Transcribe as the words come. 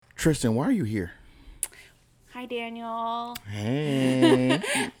Tristan, why are you here? Hi, Daniel. Hey.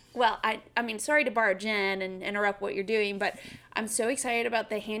 Well, I mean, sorry to borrow Jen and interrupt what you're doing, but I'm so excited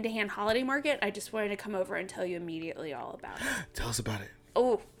about the hand-to-hand holiday market. I just wanted to come over and tell you immediately all about it. Tell us about it.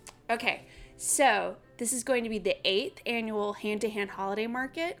 Oh, okay. So this is going to be the 8th annual hand-to-hand holiday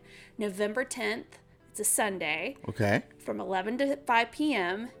market, November 10th. It's a Sunday. Okay. From 11 to 5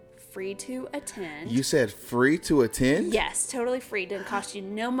 p.m., free to attend. You said free to attend? Yes, totally free. Didn't cost you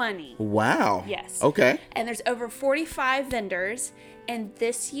no money. Wow. Yes. Okay. And there's over 45 vendors, and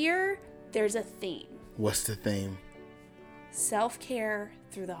this year there's a theme. What's the theme? Self-care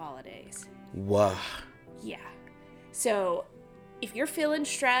through the holidays. Wow. Yeah. So if you're feeling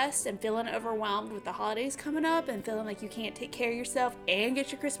stressed and feeling overwhelmed with the holidays coming up and feeling like you can't take care of yourself and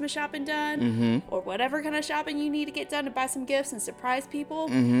get your Christmas shopping done, or whatever kind of shopping you need to get done to buy some gifts and surprise people,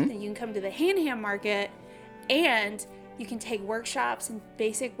 then you can come to the hand-to-hand market, and you can take workshops and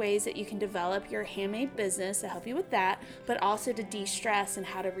basic ways that you can develop your handmade business to help you with that, but also to de-stress and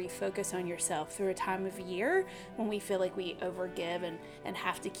how to refocus on yourself through a time of year when we feel like we overgive and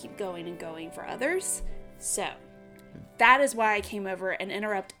have to keep going and going for others. So that is why I came over and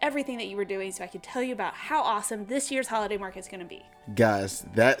interrupt everything that you were doing so I could tell you about how awesome this year's holiday market is going to be. Guys,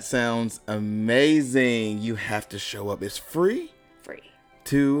 that sounds amazing. You have to show up. It's free Free.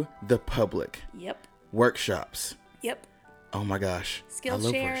 to the public. Yep. Workshops. Yep. Oh my gosh. Skill I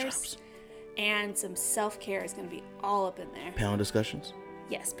love shares. workshops. And some self-care is going to be all up in there. Panel discussions.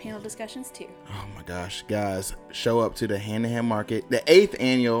 Yes, panel discussions too. Oh my gosh. Guys, show up to the hand-to-hand market, the 8th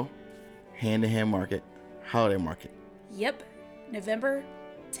annual hand-to-hand market, holiday market. Yep. November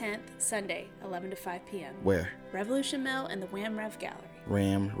 10th, Sunday, 11 to 5 p.m. Where? Revolution Mill and the Wham Rev Gallery.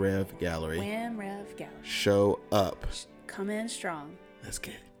 Ram Rev Gallery. Wham Rev Gallery. Show up. Come in strong. Let's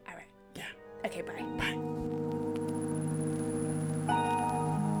get it. All right. Yeah. Okay, bye. Bye.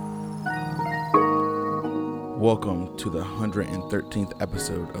 Welcome to the 113th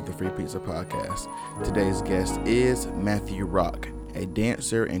episode of the Free Pizza Podcast. Today's guest is Matthew Rock, a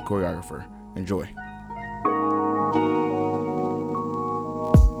dancer and choreographer. Enjoy.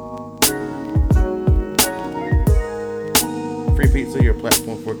 Free Pizza, your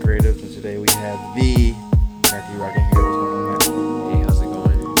platform for creatives, and today we have the Matthew Rock in here. What's going on, Matt? Hey, how's it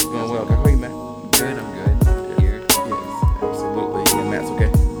going? It's going well. How are you, Matt? Good, I'm good. Here. Yes, absolutely. And Matt's okay?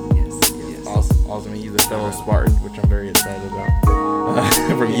 Yes. Awesome. He's a fellow Spartan, which I'm very excited about.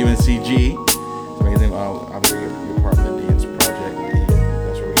 From UNCG. It's amazing. Obviously, you're part of the dance project, and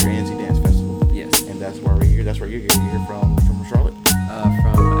that's where we're here, NC Dance Festival. Yes. And that's why we're here. That's where you're here. You're from Charlotte?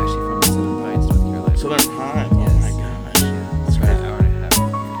 From Southern Pines, North Carolina. Southern Pines. Yes. Oh my gosh. Yeah, it's about an hour and a half.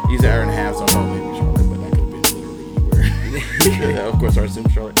 He's an hour and a half, so I don't know maybe Charlotte, but that could have been literally where. Of course, I assume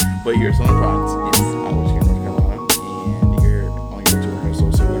Charlotte. But you're Southern Pines. Yes. Which is here in North Carolina. And you're on your tour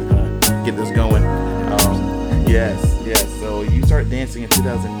rehearsal, so we're going to get this going. Yes. So you started dancing in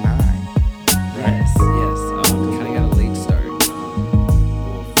 2009, right? Yes. Kind of got a late start.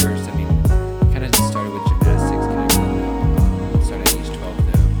 Well, first, kind of just started with gymnastics, kind of growing up. Started at age 12,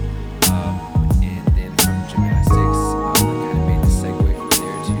 though. And then from gymnastics, I kind of made the segue from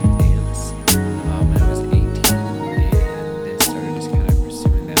there to dance when I was 18, and then started just kind of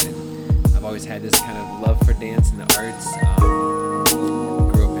pursuing that. And I've always had this kind of love for dance and the arts.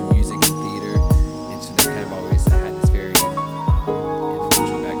 Grew up in music and theater, and so that kind of always had this very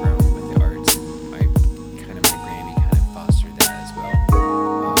influential background with the arts. And my granny kind of fostered that as well.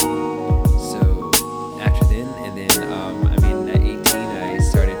 So after then, and then at 18, I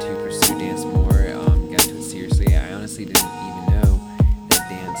started to pursue dance more. Got into it seriously. I honestly didn't even know that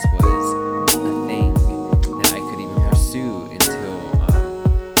dance was a thing that I could even pursue until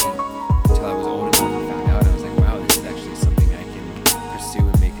I was old enough and found out. I was like, wow, this is actually something I can pursue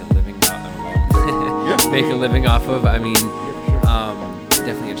and make a living make a living off of.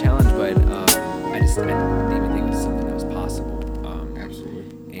 Definitely a challenge, but I didn't even think it was something that was possible.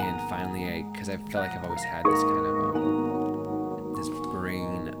 Absolutely. And finally, because I felt like I've always had this kind of this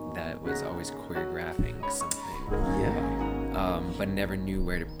brain that was always choreographing something. Yeah. But never knew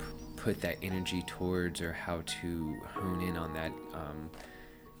where to put that energy towards or how to hone in on that.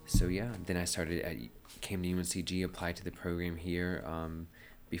 Then I came to UNCG, applied to the program here.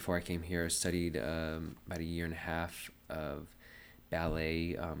 Before I came here, I studied about a year and a half of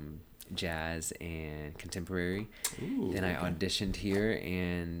ballet, jazz, and contemporary. Ooh, Then I auditioned here,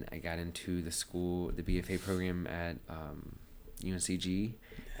 and I got into the BFA program at UNCG,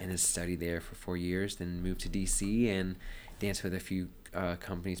 and then studied there for 4 years. Then moved to DC and danced with a few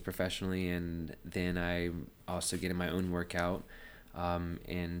companies professionally, and then I also getting my own workout,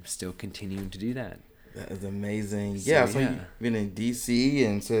 and still continuing to do that. That is amazing. So, Yeah, so yeah. you've been in DC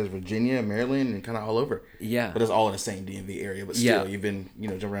and says Virginia, Maryland, and kind of all over. Yeah. But it's all in the same DMV area. But still, Yeah. you've been,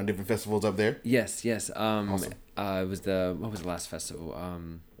 jumping around different festivals up there. Yes. Awesome. It was what was the last festival?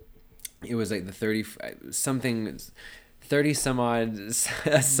 It was like the 30 something, 30 some odd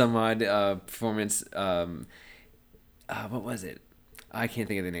performance. What was it? I can't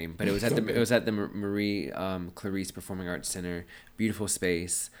think of the name, but it was at the Marie Clarice Performing Arts Center. Beautiful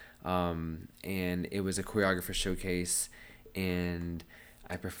space, and it was a choreographer showcase, and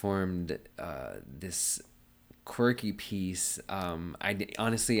I performed this quirky piece.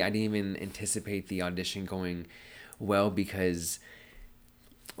 Honestly, I didn't even anticipate the audition going well because,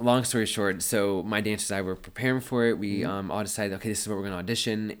 long story short, so my dancers and I were preparing for it. We all decided, okay, this is what we're going to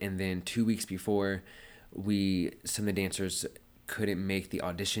audition, and then 2 weeks before, some of the dancers couldn't make the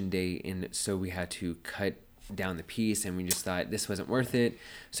audition date, and so we had to cut down the piece, and we just thought this wasn't worth it,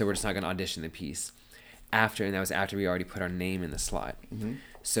 so we're just not going to audition the piece. And that was after we already put our name in the slot.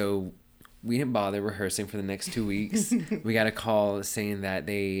 So we didn't bother rehearsing for the next 2 weeks. We got a call saying that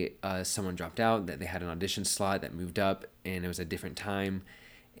someone dropped out, that they had an audition slot that moved up, and it was a different time.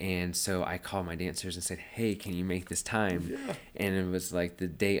 And so I called my dancers and said, hey, can you make this time? Yeah. And it was like the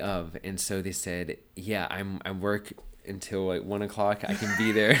day of. And so they said, yeah, I work until like 1 o'clock. I can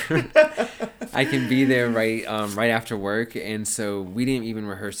be there. I can be there right after work. And so we didn't even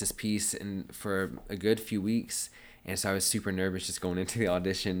rehearse this piece for a good few weeks. And so I was super nervous just going into the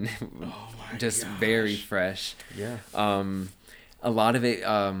audition, just very fresh. Yeah. A lot of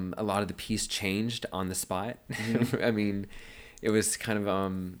the piece changed on the spot. I mean, it was kind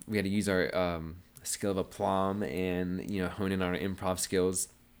of, we had to use our skill of aplomb and, hone in on our improv skills.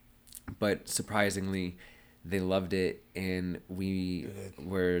 But surprisingly, they loved it, and we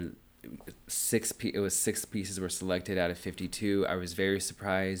were six pieces were selected out of 52. I was very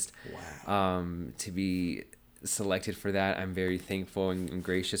surprised to be selected for that. I'm very thankful and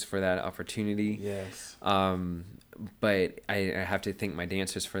gracious for that opportunity. Yes. But I have to thank my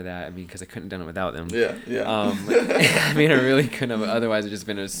dancers for that. I mean, because I couldn't have done it without them. Yeah. I mean, I really couldn't have. Otherwise, it'd just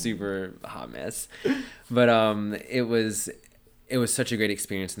been a super hot mess. But it was such a great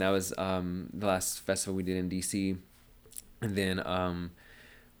experience, and that was the last festival we did in DC. And then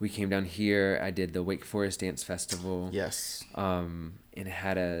we came down here. I did the Wake Forest Dance Festival. Yes. And it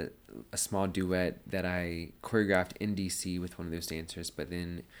had a small duet that I choreographed in DC with one of those dancers, but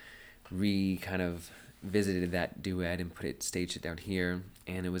then kind of visited that duet and staged it down here.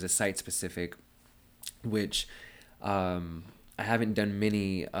 And it was a site specific, which I haven't done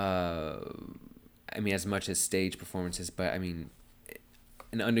many, as much as stage performances, but I mean,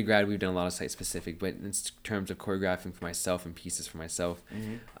 in undergrad, we've done a lot of site specific, but in terms of choreographing for myself and pieces for myself,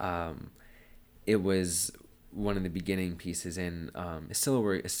 it was one of the beginning pieces, and it's still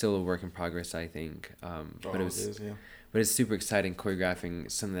a work in progress, I think. But it's super exciting choreographing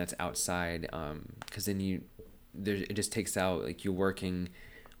something that's outside, because then it just takes out, like, you're working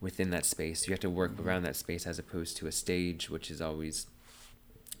within that space. You have to work around that space as opposed to a stage, which is always,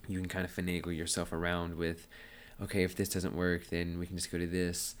 you can kind of finagle yourself around with, okay, if this doesn't work, then we can just go to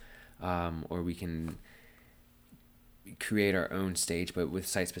this, or we can create our own stage. But with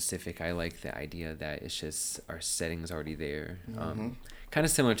site specific, I like the idea that it's just our setting's already there. Kind of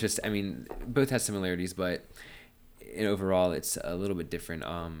similar to, both have similarities, but overall it's a little bit different.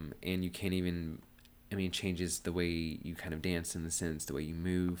 And you can't even, changes the way you kind of dance, in the sense, the way you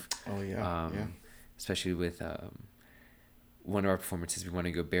move. Oh yeah. Especially with one of our performances, we wanted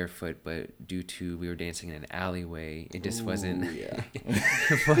to go barefoot, but due to we were dancing in an alleyway, it just wasn't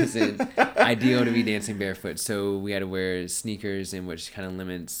it wasn't ideal to be dancing barefoot. So we had to wear sneakers, and which kind of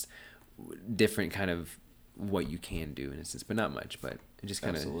limits different kind of what you can do in a sense, but not much. But it just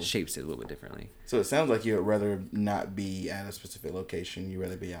kind of shapes it a little bit differently. So it sounds like you'd rather not be at a specific location. You'd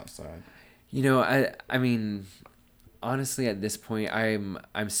rather be outside. I mean, honestly, at this point, I'm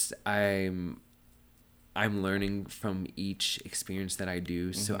learning from each experience that I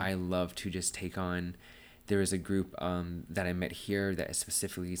do. So I love to just take on. There is a group that I met here that is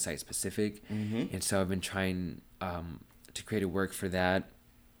specifically site specific, and so I've been trying to create a work for that.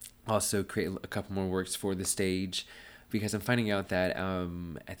 Also create a couple more works for the stage, because I'm finding out that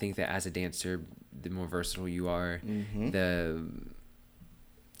I think that as a dancer, the more versatile you are, the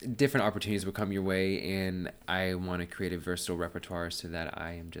different opportunities will come your way, and I want to create a versatile repertoire so that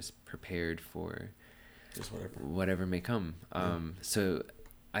I am just prepared for just whatever may come. Right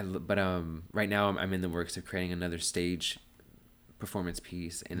now I'm in the works of creating another stage performance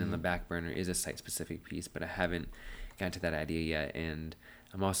piece, and then the back burner is a site specific piece, but I haven't gotten to that idea yet. And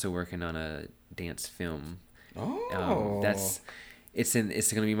I'm also working on a dance film. it's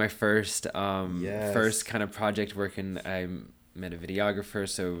gonna be my first Yes. first kind of project working. I met a videographer,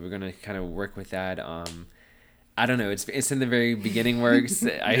 so we're gonna kind of work with that. I don't know. It's in the very beginning works.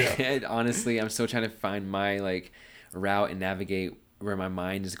 Honestly, I'm still trying to find my like route and navigate where my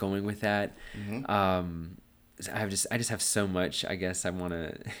mind is going with that. I just have so much. I guess I want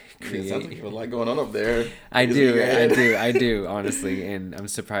to create. It sounds like you have a lot going on up there. I Just do, go ahead. I do, honestly, and I'm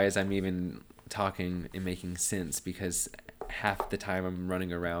surprised I'm even talking and making sense because half the time I'm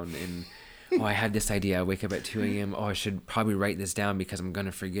running around and I had this idea. I wake up at 2 a.m. I should probably write this down because I'm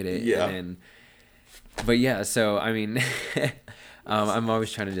gonna forget it. Yeah. But yeah, so I mean, I'm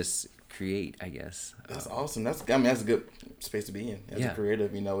always trying to just create, I guess. That's awesome. That's a good space to be in as Yeah. a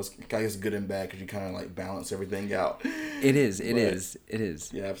creative. It's I guess good and bad because you kind of like balance everything out. It is.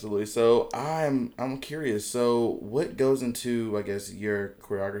 Yeah, absolutely. So I'm curious. So what goes into, I guess, your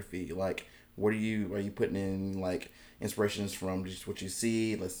choreography? Like, what are you putting in, like, inspirations from just what you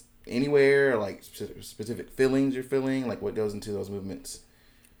see, anywhere, like specific feelings you're feeling? Like, what goes into those movements?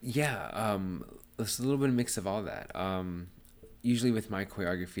 Yeah, it's a little bit of a mix of all that. Usually with my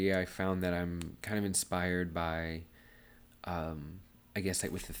choreography, I found that I'm kind of inspired by, I guess,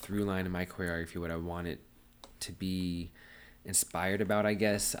 like with the through line of my choreography, what I want it to be inspired about, I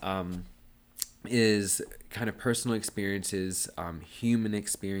guess, is kind of personal experiences, human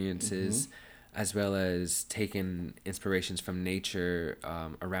experiences, as well as taking inspirations from nature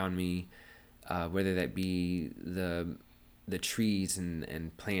around me, whether that be the trees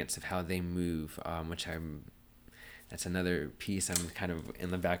and plants of how they move, that's another piece I'm kind of in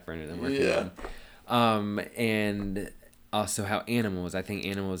the back burner that I'm working on. And also how animals, I think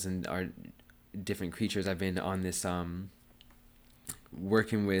animals are different creatures. I've been on this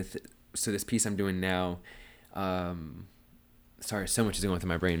working with, so this piece I'm doing now, sorry, so much is going on with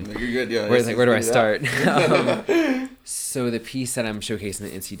my brain. You're good, yeah. Where do I start? So the piece that I'm showcasing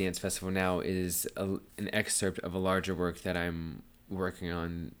at NC Dance Festival now is an excerpt of a larger work that I'm working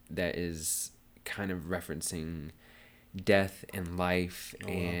on that is kind of referencing death and life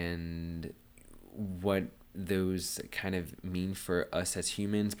and what those kind of mean for us as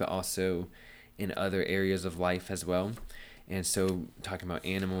humans, but also in other areas of life as well. And so talking about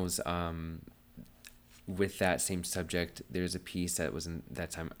animals, with that same subject, there's a piece that was in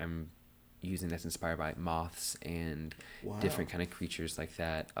that time I'm using that's inspired by moths and different kind of creatures like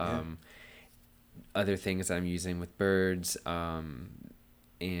that. Other things that I'm using with birds,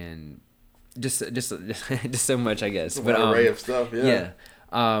 and just so much, I guess. But array of stuff, that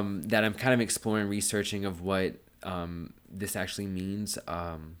I'm kind of exploring, researching of what this actually means.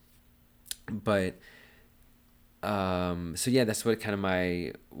 So yeah, that's what kind of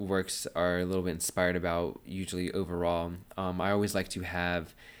my works are a little bit inspired about. Usually, overall, I always like to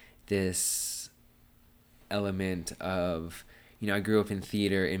have this element of, I grew up in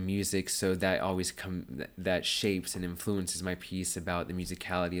theater and music, so that always that shapes and influences my piece about the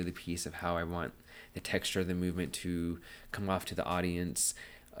musicality of the piece, of how I want the texture of the movement to come off to the audience,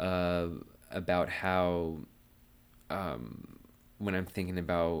 about how when I'm thinking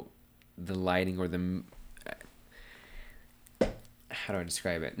about the lighting or how do I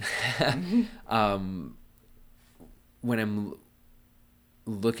describe it? When I'm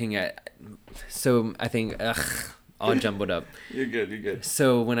looking at, so I think all jumbled up. You're good.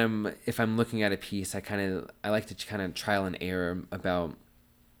 So if I'm looking at a piece, I like to kind of trial and error about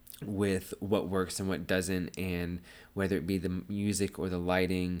with what works and what doesn't, and whether it be the music or the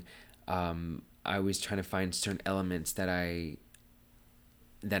lighting. I always try to find certain elements that I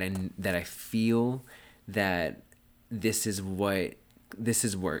feel that this is what's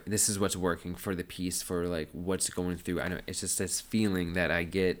working for the piece, for like what's going through. I know it's just this feeling that I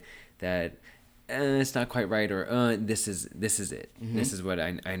get that it's not quite right, or this is it. This is what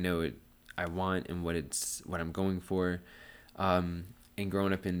I know I want, and what I'm going for. And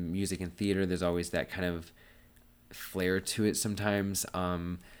growing up in music and theater, there's always that kind of flair to it sometimes.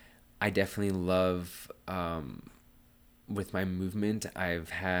 I definitely love, with my movement, I've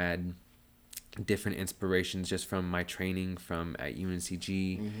had different inspirations just from my training at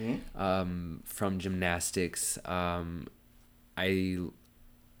UNCG, from gymnastics.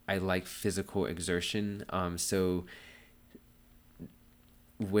 I like physical exertion. So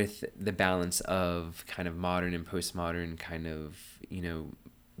with the balance of kind of modern and postmodern, kind of,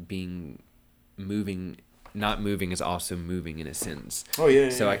 not moving is also moving in a sense.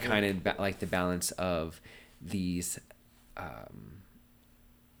 So I kind of like the balance of these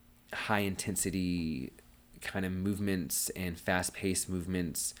high intensity kind of movements and fast paced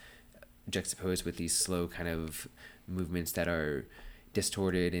movements juxtaposed with these slow kind of movements that are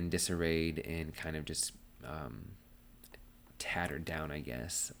distorted and disarrayed and kind of just tattered down, I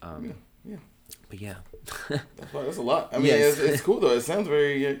guess. Yeah. But yeah. That's a lot. I mean, Yes. it's cool though. It sounds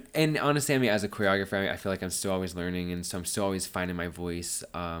very. And honestly, I mean, as a choreographer, I feel like I'm still always learning, and so I'm still always finding my voice.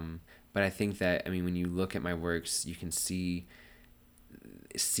 But I think that, I mean, when you look at my works, you can see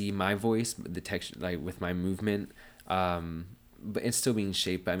my voice, the texture, like with my movement. But it's still being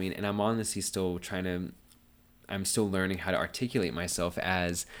shaped. I mean, and I'm honestly still I'm still learning how to articulate myself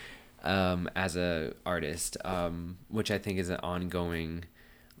as a artist, which I think is an ongoing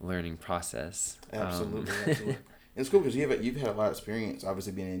learning process. Absolutely. It's cool because you've had a lot of experience,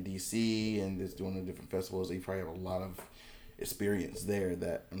 obviously being in DC and just doing the different festivals. You probably have a lot of experience there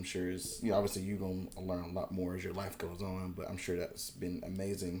that I'm sure is, obviously you're gonna learn a lot more as your life goes on. But I'm sure that's been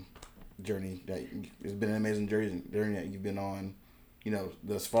amazing journey. It's been an amazing journey that you've been on,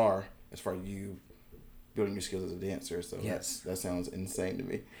 thus far as far as you building your skills as a dancer. So Yes. that sounds insane to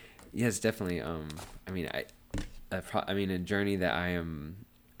me. Yes, definitely. I mean, a journey that I am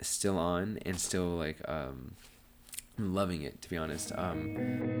still on and still like loving it, to be honest.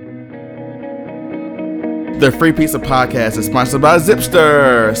 The Free Pizza Podcast is sponsored by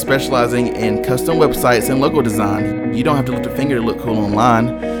Zipster, specializing in custom websites and logo design. You don't have to lift a finger to look cool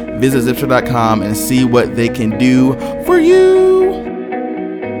online. Visit Zipster.com and see what they can do for you.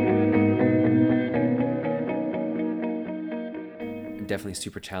 Definitely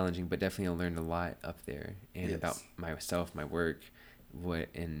super challenging, but definitely I learned a lot up there, and Yes. about myself, my work,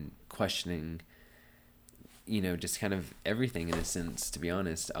 and questioning, just kind of everything in a sense, to be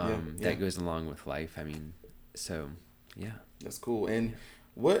honest, Yeah. that goes along with life. I mean, so yeah. That's cool. And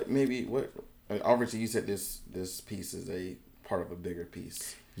obviously you said this piece is a part of a bigger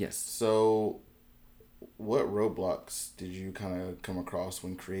piece. Yes. So what roadblocks did you kind of come across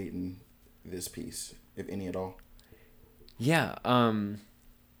when creating this piece, if any at all? Yeah.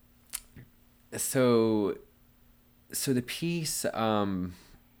 So the piece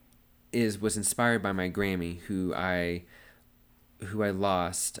was inspired by my Grammy, who I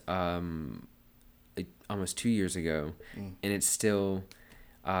lost almost 2 years ago, and it's still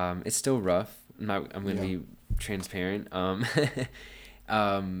rough. I'm gonna be transparent.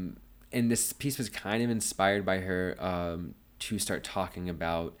 And this piece was kind of inspired by her to start talking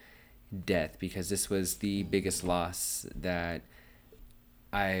about death, because this was the biggest loss that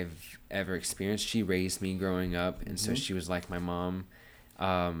I've ever experienced. She raised me growing up, and so she was like my mom,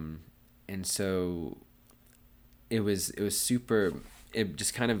 and so it was super. It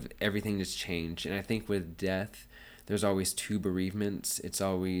just kind of, everything just changed. And I think with death, there's always two bereavements. It's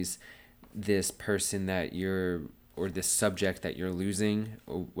always this person that or this subject that you're losing,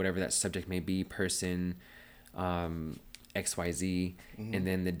 or whatever that subject may be, person, XYZ, and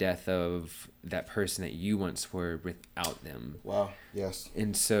then the death of that person that you once were without them. Wow. Yes.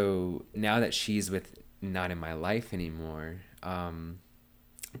 And so now that she's not in my life anymore, I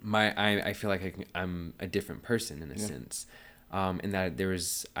feel like I'm a different person in a sense, and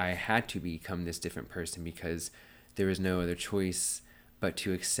that I had to become this different person because there was no other choice but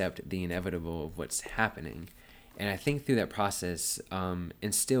to accept the inevitable of what's happening. And I think through that process,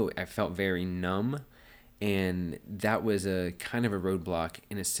 and still I felt very numb. And that was a kind of a roadblock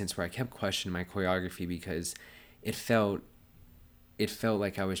in a sense, where I kept questioning my choreography, because it felt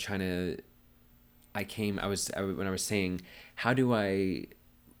like I was trying to, when I was saying, how do I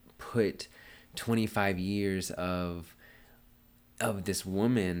put 25 years of this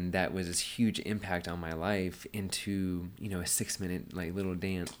woman that was this huge impact on my life into, a 6-minute like little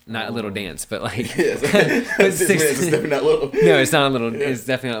dance, not a little dance, but like Yes. 6 minutes is definitely not little. No, it's not a little. It's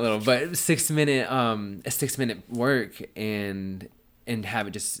definitely not little. But a 6-minute work, and have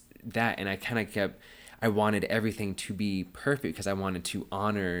it just that. And I kind of I wanted everything to be perfect, because I wanted to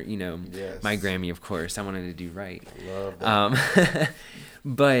honor, Yes. my Grammy, of course. I wanted to do right. Love that.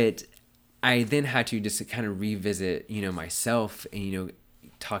 But I then had to just kind of revisit, myself, and,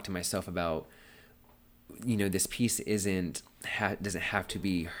 talk to myself about, this piece doesn't have to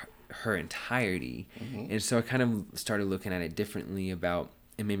be her entirety. And so I kind of started looking at it differently. It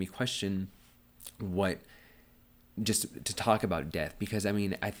made me question just to talk about death, because I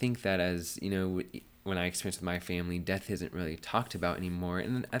mean, I think that as when I experienced with my family, death isn't really talked about anymore,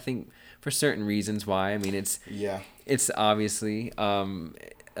 and I think for certain reasons why. I mean, it's obviously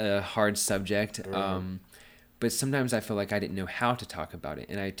a hard subject, but sometimes I feel like I didn't know how to talk about it.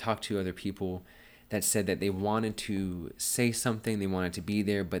 And I talked to other people that said that they wanted to say something, they wanted to be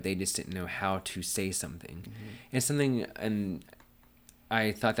there, but they just didn't know how to say something. And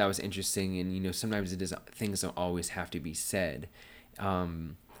I thought that was interesting. And sometimes things don't always have to be said,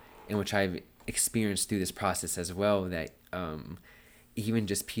 in which I've experienced through this process as well, that even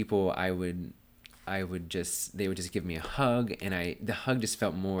just people I would they would just give me a hug, and the hug just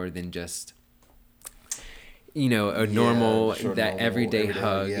felt more than just, a normal, sure, that normal, everyday everyday hug.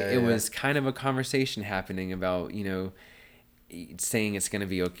 hug. Yeah, It yeah. was kind of a conversation happening about, saying it's going to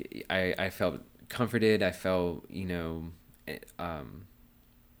be okay. I felt comforted. I felt,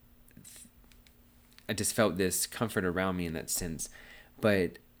 I just felt this comfort around me in that sense.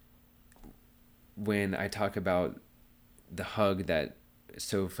 But when I talk about the hug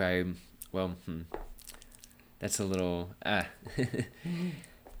that's a little,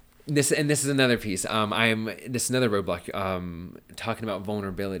 this is another piece. This is another roadblock, talking about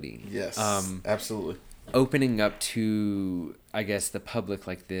vulnerability. Yes, absolutely. Opening up to, I guess, the public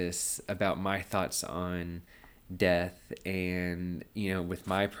like this about my thoughts on death, and with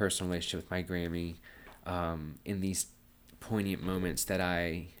my personal relationship with my Grammy, in these poignant moments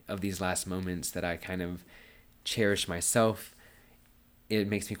these last moments that I kind of cherish myself. It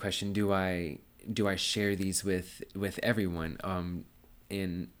makes me question: do I share these with everyone?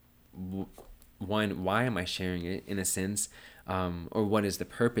 One, why am I sharing it in a sense, or what is the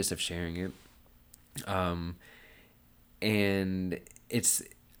purpose of sharing it? And it's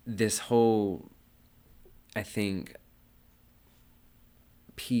this whole, I think,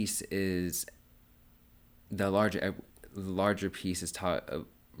 piece is the larger piece is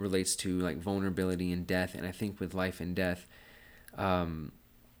relates to like vulnerability and death. And I think with life and death,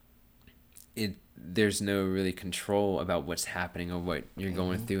 there's no really control about what's happening or what you're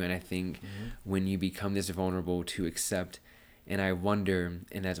going through. And I think when you become this vulnerable to accept, and I wonder,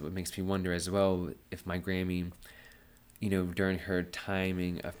 and that's what makes me wonder as well, if my Grammy, during her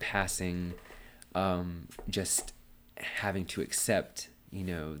timing of passing, just having to accept,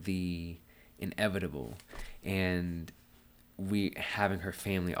 the inevitable, and having her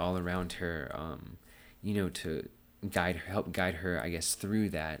family all around her, to help guide her, I guess, through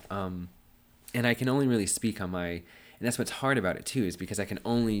that. And I can only really speak on and that's what's hard about it too, is because I can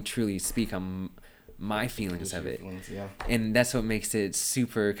only truly speak on my feelings of it. Yeah. And that's what makes it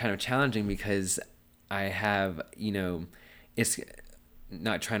super kind of challenging, because I have, it's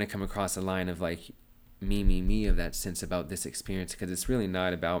not trying to come across a line of like me of that sense about this experience, because it's really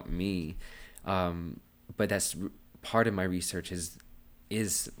not about me. But that's part of my research is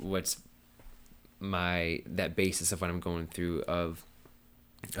what's that basis of what I'm going through of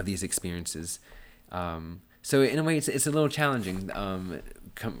these experiences. So in a way, it's a little challenging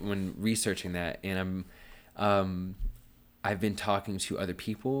when researching that, and I've been talking to other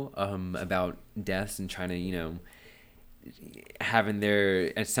people about deaths and trying to having their,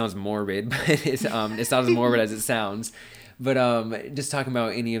 it sounds morbid, but it's not as morbid as it sounds, but just talking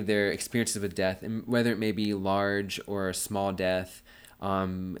about any of their experiences with death, and whether it may be large or a small death,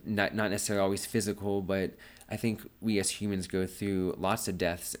 not necessarily always physical, but I think we as humans go through lots of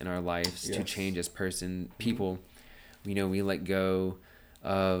deaths in our lives to change as people. We let go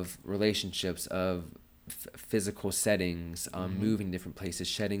of relationships, of physical settings, moving different places,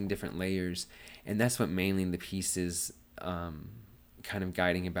 shedding different layers. And that's what mainly the piece is kind of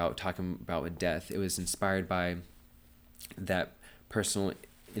talking about with death. It was inspired by that personal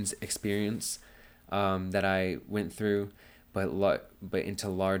experience that I went through, but into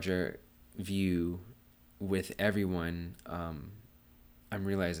larger view with everyone. I'm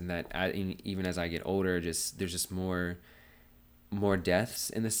realizing that even as I get older, there's just more deaths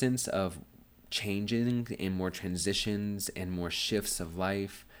in the sense of changing, and more transitions and more shifts of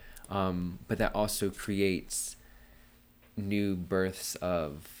life, but that also creates new births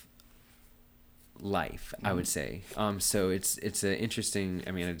of life, I would say. So it's an interesting,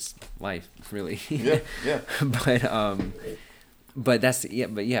 it's life, really. Yeah. But that's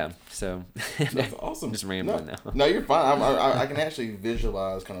so that's awesome. Just rambling now. No, you're fine. I can actually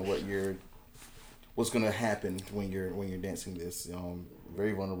visualize kind of what's gonna happen when you're dancing this.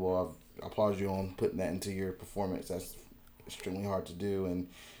 Very vulnerable. I applaud you on putting that into your performance. That's extremely hard to do, and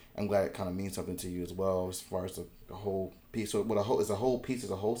I'm glad it kind of means something to you as well, as far as the whole piece. So, is the whole piece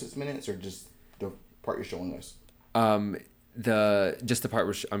a whole 6 minutes, or just the part you're showing us? The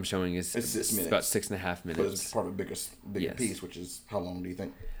part I'm showing is it's 6 minutes. About 6.5 minutes. But it's part of a bigger piece, which is how long do you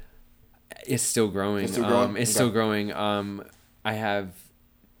think? It's still growing. It's still growing. I have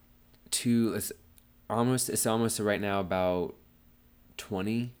it's almost right now about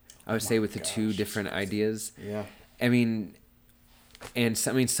 20. I would say with the two different ideas. Yeah. And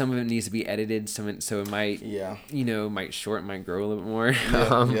some of it needs to be edited. So it might, might shorten, might grow a little bit more.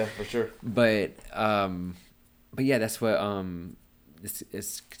 Yeah, for sure. But yeah, that's what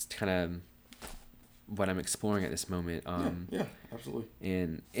it's kind of what I'm exploring at this moment. Yeah, absolutely.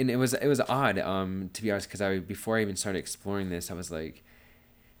 And it was odd, to be honest, because before I even started exploring this, I was like,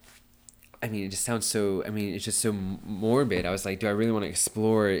 I mean, it just sounds so. I mean, it's just so morbid. I was like, do I really want to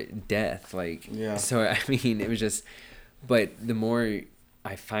explore death? Like, Yeah. So I mean, it was just. But the more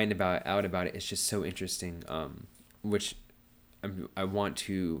I find out about it, it's just so interesting. Which I want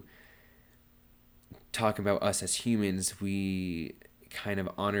to talk about us as humans. We kind of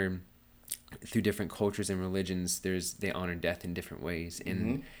honor through different cultures and religions. They honor death in different ways,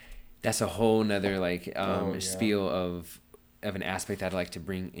 and that's a whole nother like spiel of an aspect I'd like to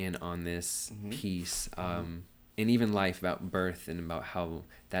bring in on this piece, and even life, about birth and about how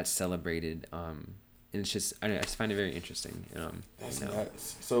that's celebrated. And it's just I just find it very interesting. That's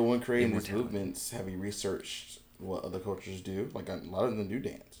nuts. So when creating these movements, have you researched what other cultures do? Like a lot of them do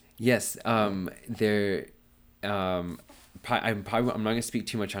dance. Yes, they're. I'm not going to speak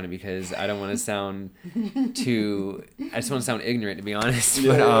too much on it because I don't want to sound too. I just want to sound ignorant, to be honest.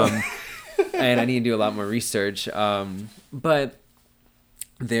 Yeah. But and I need to do a lot more research. But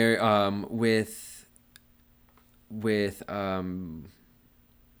they're with maybe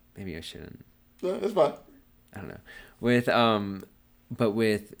I shouldn't. No, that's fine. I don't know. But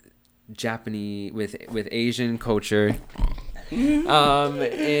with Japanese with Asian culture.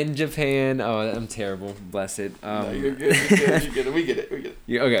 In Japan, I'm terrible. Bless it. No, you're good. You get it. We get it.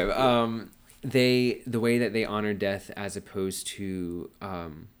 Yeah, okay. The way that they honor death as opposed to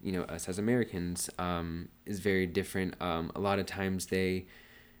us as Americans is very different. A lot of times they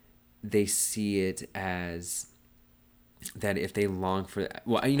see it as that if they long for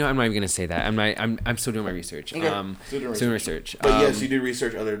I'm not even gonna say that. I'm still doing my research. Okay. Still doing research. But yes, you do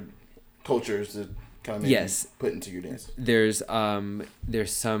research other cultures to kind of maybe put into your dance. There's some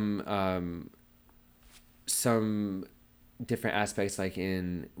different aspects like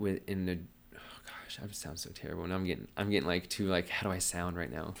in the I just sound so terrible, and I'm getting like too like how do I sound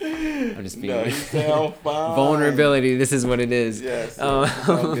right now? I'm just being No, you sound fine. Vulnerability. This is what it is. Yes. You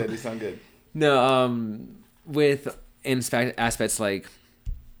sound good. No, with aspects like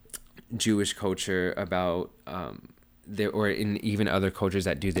Jewish culture about or in even other cultures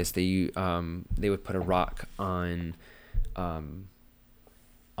that do this, they would put a rock on the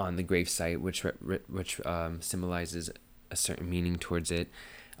gravesite, which symbolizes a certain meaning towards it.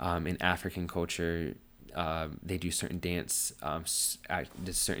 In African culture, they do certain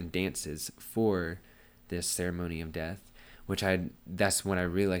certain dances for this ceremony of death, that's what I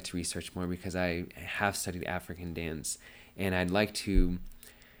really like to research more because I have studied African dance, and I'd like to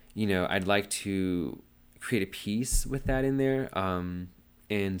create a piece with that in there.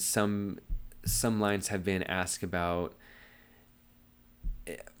 And some lines have been asked about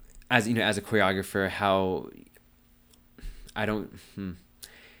as a choreographer how I don't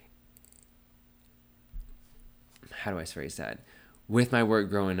how do I phrase that? With my work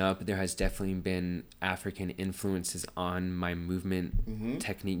growing up, there has definitely been African influences on my movement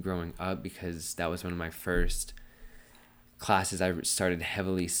technique growing up because that was one of my first classes I started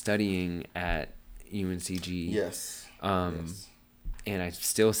heavily studying at UNCG. Yes. And I'm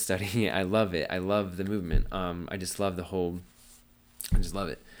still studying it. I love it. I love the movement. I just love I just love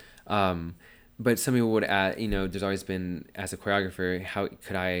it. But some people would add, there's always been, as a choreographer, how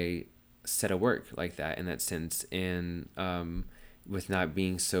could I set a work like that in that sense? And with not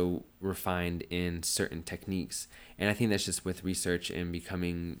being so refined in certain techniques. And I think that's just with research and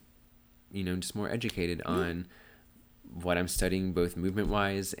becoming, just more educated on what I'm studying, both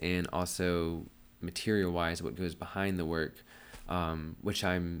movement-wise and also material-wise, what goes behind the work, which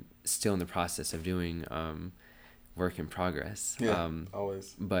I'm still in the process of doing, work in progress. Yeah,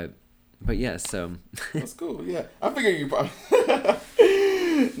 always. But yeah, so. That's cool, yeah. I figure you probably...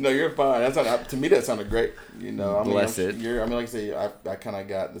 No, you're fine. To me, that sounded great. Bless it. Like I say, I kind of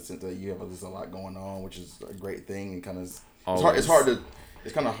got the sense that you have just a lot going on, which is a great thing, and kind of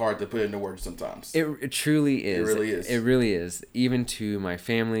it's kind of hard to put into words sometimes. It truly is. It really is. It really is. Even to my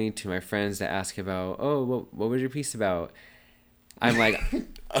family, to my friends that ask about, what was your piece about? I'm like,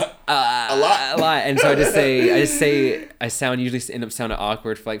 a lot. And so I usually end up sounding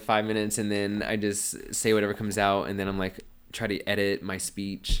awkward for like 5 minutes, and then I just say whatever comes out, and then I'm like, try to edit my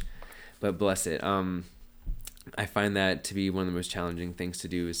speech, but bless it. I find that to be one of the most challenging things to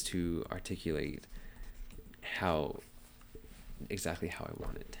do is to articulate exactly how I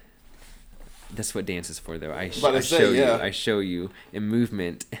want it. That's what dance is for, though. I show you in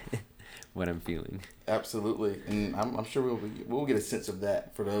movement what I'm feeling. Absolutely, and I'm sure we'll get a sense of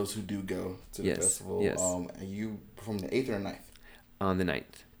that for those who do go to the festival. Yes. And you perform the 8th or 9th? On the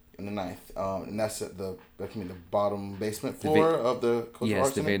 9th. On the 9th, and that's at the bottom basement floor of the Cultural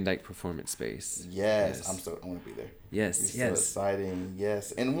Arts the Center? Van Dyke Performance Space. Yes. I want to be there. Yes, So exciting.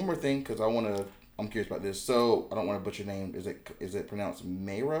 Yes, and one more thing, because I'm curious about this. So I don't want to butcher your name. Is it pronounced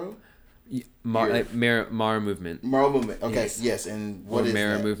Mayro? Like Mara movement. Mara movement. Okay. Yes. And what is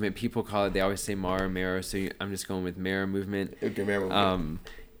Mara that? movement? People call it. They always say Mara. So I'm just going with Mara movement. Okay, Mara movement.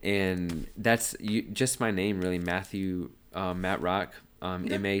 And that's just my name really, Matthew Matt Rock.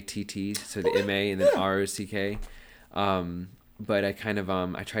 MATT. So the MA and then ROCK. But I kind of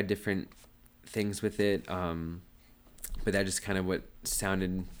I tried different things with it. But that just kind of what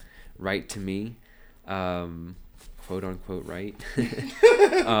sounded right to me. Quote unquote right.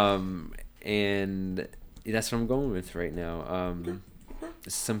 And that's what I'm going with right now.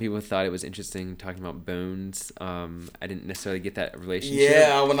 Some people thought it was interesting talking about bones. I didn't necessarily get that relationship.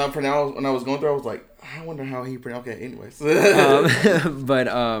 Yeah, when I was going through, I was like, I wonder how he pronounced. Okay, anyways.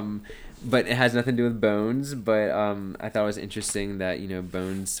 But it has nothing to do with bones. But I thought it was interesting that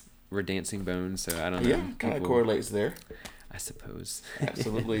bones were dancing bones. So I don't know. Yeah, kind of correlates there. I suppose.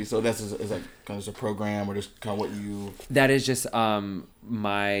 Absolutely. So that's is that kind of a program or just kind of what you. That is just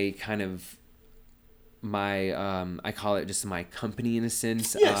my kind of. I call it just my company in a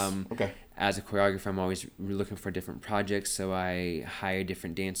sense. Yes. Okay. As a choreographer, I'm always looking for different projects, so I hire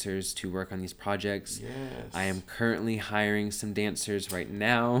different dancers to work on these projects. Yes. I am currently hiring some dancers right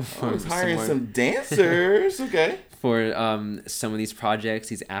now. Some dancers. Okay. For some of these projects,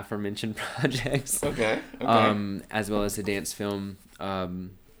 these aforementioned projects. Okay. As well as a dance film,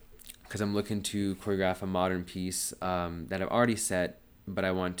 because I'm looking to choreograph a modern piece that I've already set, but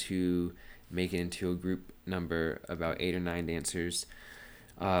I want to make it into a group number, about 8 or 9 dancers,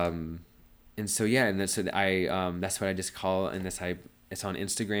 and so that's what I just call, and it's on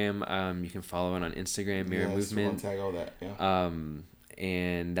Instagram. You can follow it on Instagram, Mirror Movement. Tag all that. Yeah.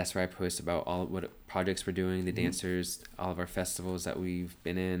 And that's where I post about all what projects we're doing, the dancers, all of our festivals that we've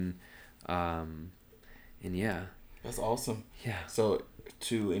been in, and yeah. That's awesome. Yeah. So,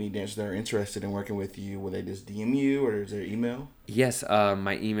 to any dancers that are interested in working with you, will they just DM you or is there email? Yes,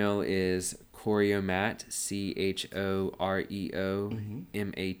 my email is choreomatt,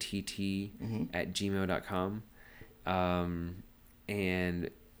 CHOREOMATT @gmail.com, and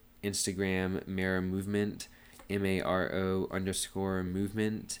Instagram Mara Movement,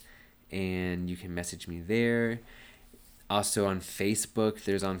 MARO_movement, and you can message me there. Also on Facebook,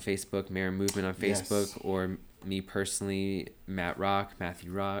 there's on Facebook Mara Movement on Facebook, or me personally, Matthew Rock.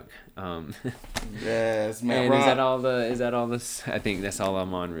 Yes, Matt and Rock. Is that all this? I think that's all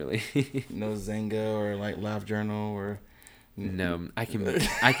I'm on really. No Zanga or like Live Journal or. No, I can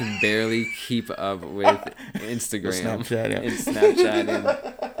barely keep up with Instagram, Snapchat, and Snapchat,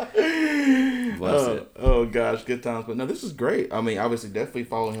 bless it. Oh gosh, good times. But no, this is great. I mean, obviously, definitely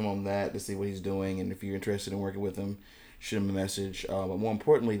follow him on that to see what he's doing, and if you're interested in working with him, shoot him a message. But more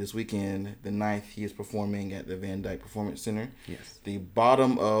importantly, this weekend, the 9th, he is performing at the Van Dyke Performance Center. Yes. The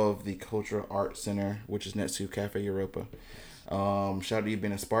bottom of the Cultural Arts Center, which is next to Cafe Europa. Shout out to you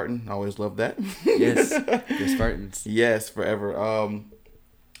being a Spartan. I always love that. Yes. You're Spartans. Yes, forever.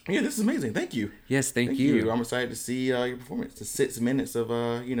 Yeah, this is amazing. Thank you. Yes, thank you. I'm excited to see your performance. The 6 minutes of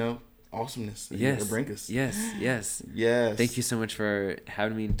awesomeness that you bring us. Yes. Yes. Thank you so much for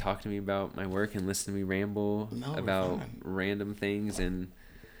having me and talking to me about my work and listening to me ramble about random things, and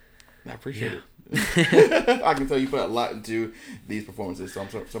I appreciate it. I can tell you put a lot into these performances. So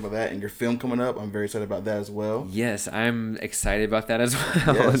some of that, and your film coming up, I'm very excited about that as well. Yes, I'm excited about that as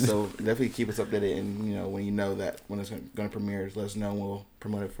well. Yeah, so definitely keep us updated, and when you know that when it's going to premiere, let us know, and we'll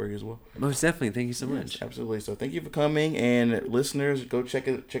promote it for you as well. Most definitely. Thank you so much. Absolutely. So thank you for coming, and listeners, go check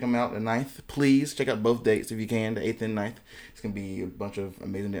them out the 9th. Please check out both dates if you can, the 8th and 9th. It's going to be a bunch of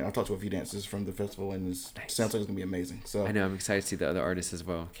amazing dancers. I've talked to a few dancers from the festival, and it sounds like it's going to be amazing. So I know, I'm excited to see the other artists as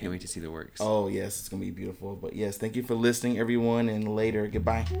well. Can't wait to see the works. Oh, yes, it's going to be beautiful. But yes, thank you for listening, everyone, and later.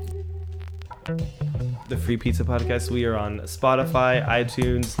 Goodbye. The Free Pizza Podcast. We are on Spotify,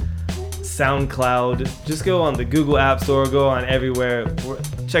 iTunes, SoundCloud. Just go on the Google App Store. Go on everywhere.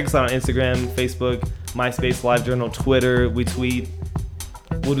 Check us out on Instagram, Facebook, MySpace, LiveJournal, Twitter. We tweet.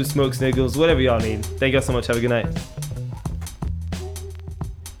 We'll do smoke signals, whatever y'all need. Thank y'all so much. Have a good night.